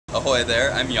Ahoy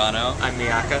there, I'm Llano. I'm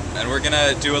Miyaka. And we're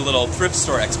gonna do a little thrift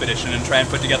store expedition and try and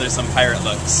put together some pirate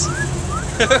looks.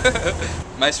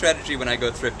 My strategy when I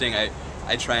go thrifting,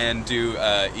 I try and do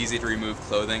easy to remove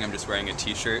clothing. I'm just wearing a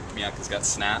t-shirt. Miyaka's got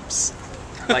snaps.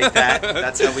 Like that,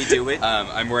 that's how we do it.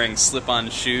 I'm wearing slip-on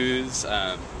shoes,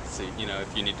 so you know,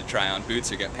 if you need to try on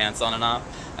boots or get pants on and off.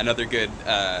 Another good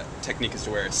technique is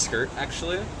to wear a skirt,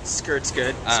 actually. Skirt's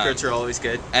good. Skirts are always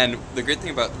good. And the great thing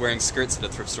about wearing skirts at a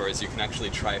thrift store is you can actually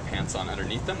try pants on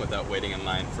underneath them without waiting in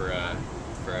line for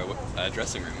a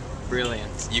dressing room.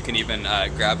 Brilliant. You can even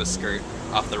grab a skirt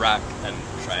off the rack and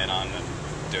try it on and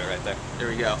do it right there. There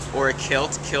we go. Or a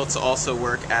kilt. Kilts also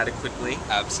work adequately.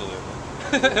 Absolutely.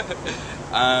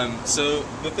 So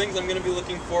the things I'm going to be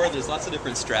looking for, there's lots of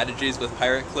different strategies with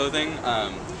pirate clothing.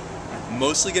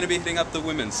 Mostly going to be hitting up the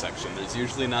women's section. There's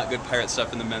usually not good pirate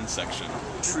stuff in the men's section.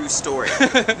 True story.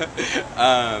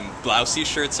 Blousey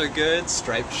shirts are good,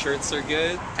 striped shirts are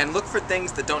good. And look for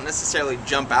things that don't necessarily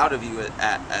jump out of you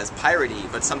as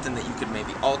piratey, but something that you could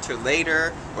maybe alter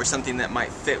later, or something that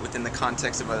might fit within the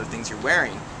context of other things you're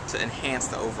wearing to enhance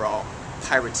the overall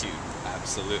piratude.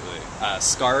 Absolutely.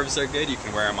 Scarves are good. You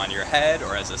can wear them on your head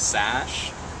or as a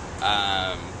sash.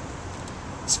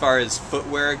 As far as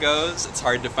footwear goes, it's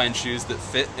hard to find shoes that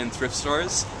fit in thrift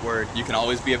stores. Where you can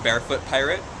always be a barefoot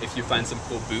pirate if you find some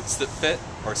cool boots that fit,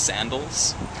 or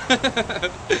sandals.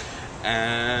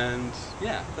 And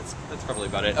yeah, that's probably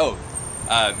about it. Oh,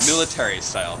 military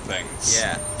style things.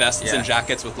 Yeah. Vests and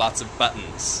jackets with lots of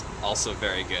buttons, also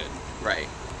very good. Right.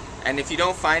 And if you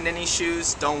don't find any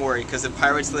shoes, don't worry, because if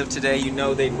pirates lived today, you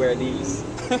know they'd wear these.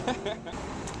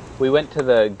 We went to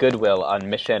the Goodwill on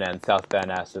Mission and South Van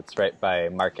Ness. It's right by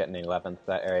Market and 11th,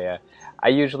 that area. I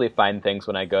usually find things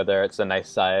when I go there. It's a nice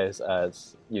size.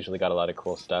 It's usually got a lot of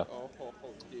cool stuff. Oh,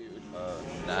 dude. Oh,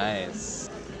 nice.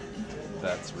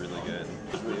 That's really good.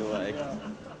 Really like.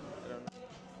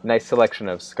 Nice selection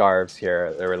of scarves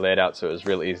here. They were laid out so it was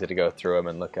real easy to go through them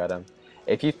and look at them.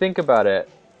 If you think about it,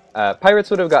 pirates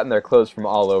would have gotten their clothes from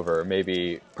all over,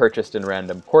 maybe purchased in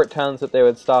random port towns that they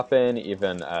would stop in,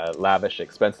 even lavish,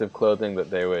 expensive clothing that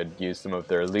they would use some of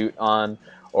their loot on,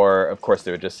 or of course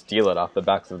they would just steal it off the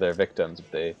backs of their victims if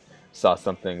they saw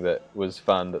something that was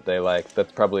fun that they liked.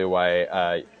 That's probably why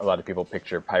a lot of people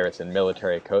picture pirates in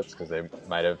military coats, because they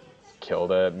might have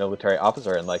killed a military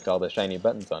officer and liked all the shiny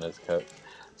buttons on his coat.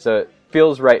 So it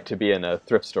feels right to be in a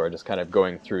thrift store just kind of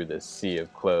going through this sea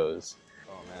of clothes.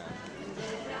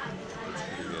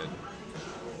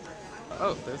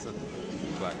 Oh, there's a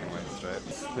black and white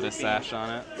stripe. Put a sash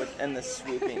on it. And the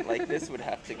swooping, like this would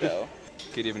have to go.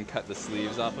 Could even cut the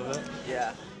sleeves off of it.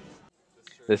 Yeah.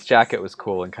 This jacket was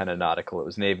cool and kind of nautical. It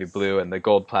was navy blue, and the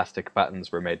gold plastic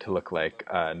buttons were made to look like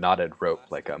knotted rope,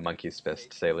 like a monkey's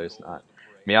fist sailor's knot.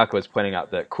 Miyaka was pointing out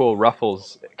that cool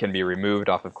ruffles can be removed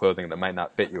off of clothing that might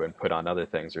not fit you and put on other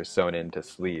things, or sewn into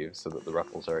sleeves so that the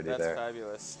ruffles are already there. That's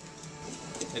fabulous.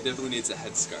 It definitely needs a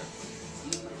headscarf.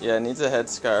 Yeah, it needs a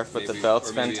headscarf, but the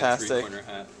belt's fantastic. A three-corner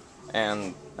hat.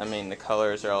 And, I mean, the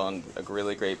colors are all on a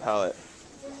really great palette.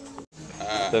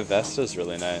 The vest is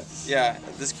really nice. Yeah,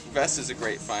 this vest is a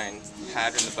great find.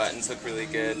 Pattern, the buttons look really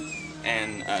good.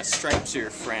 And stripes are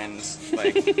your friends,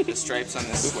 like the stripes on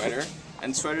this sweater.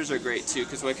 And sweaters are great too,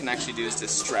 because what I can actually do is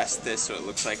distress this so it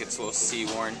looks like it's a little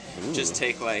sea-worn. Just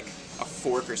take like a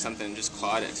fork or something and just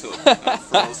claw it until it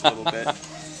furls a little bit.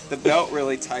 The belt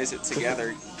really ties it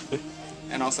together.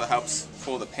 And also helps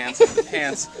pull the pants off. The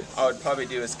pants, all I would probably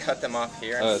do is cut them off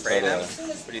here and fray them.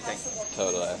 What do you think?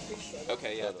 Totally.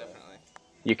 Okay, yeah, definitely.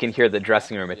 You can hear the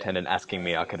dressing room attendant asking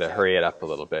Miyaka to hurry it up a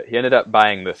little bit. He ended up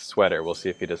buying this sweater. We'll see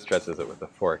if he distresses it with a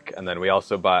fork. And then we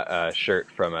also bought a shirt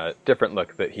from a different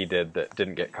look that he did that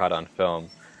didn't get caught on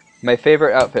film. My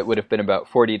favorite outfit would have been about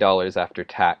 $40 after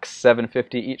tax.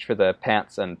 $7.50 each for the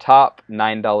pants and top,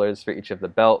 $9 for each of the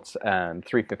belts, and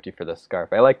 $3.50 for the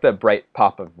scarf. I like the bright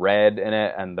pop of red in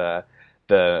it, and the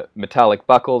metallic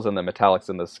buckles and the metallics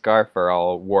in the scarf are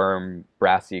all warm,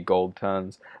 brassy gold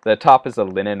tones. The top is a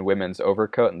linen women's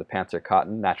overcoat, and the pants are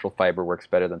cotton. Natural fiber works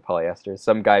better than polyester.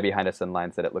 Some guy behind us in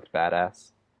line said it looked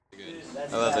badass.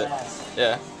 I love it.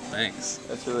 Yeah. Thanks.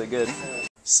 That's really good.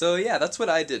 So yeah, that's what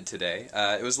I did today.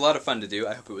 It was a lot of fun to do.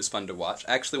 I hope it was fun to watch.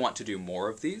 I actually want to do more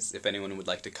of these. If anyone would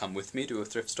like to come with me to a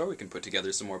thrift store, we can put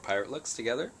together some more pirate looks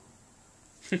together.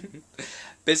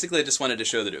 Basically, I just wanted to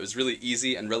show that it was really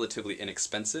easy and relatively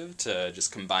inexpensive to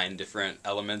just combine different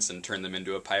elements and turn them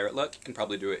into a pirate look. You can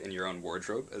probably do it in your own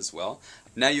wardrobe as well.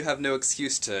 Now you have no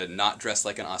excuse to not dress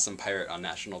like an awesome pirate on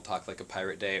National Talk Like a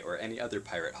Pirate Day or any other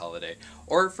pirate holiday.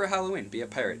 Or for Halloween, be a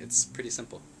pirate. It's pretty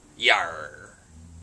simple. Yarr!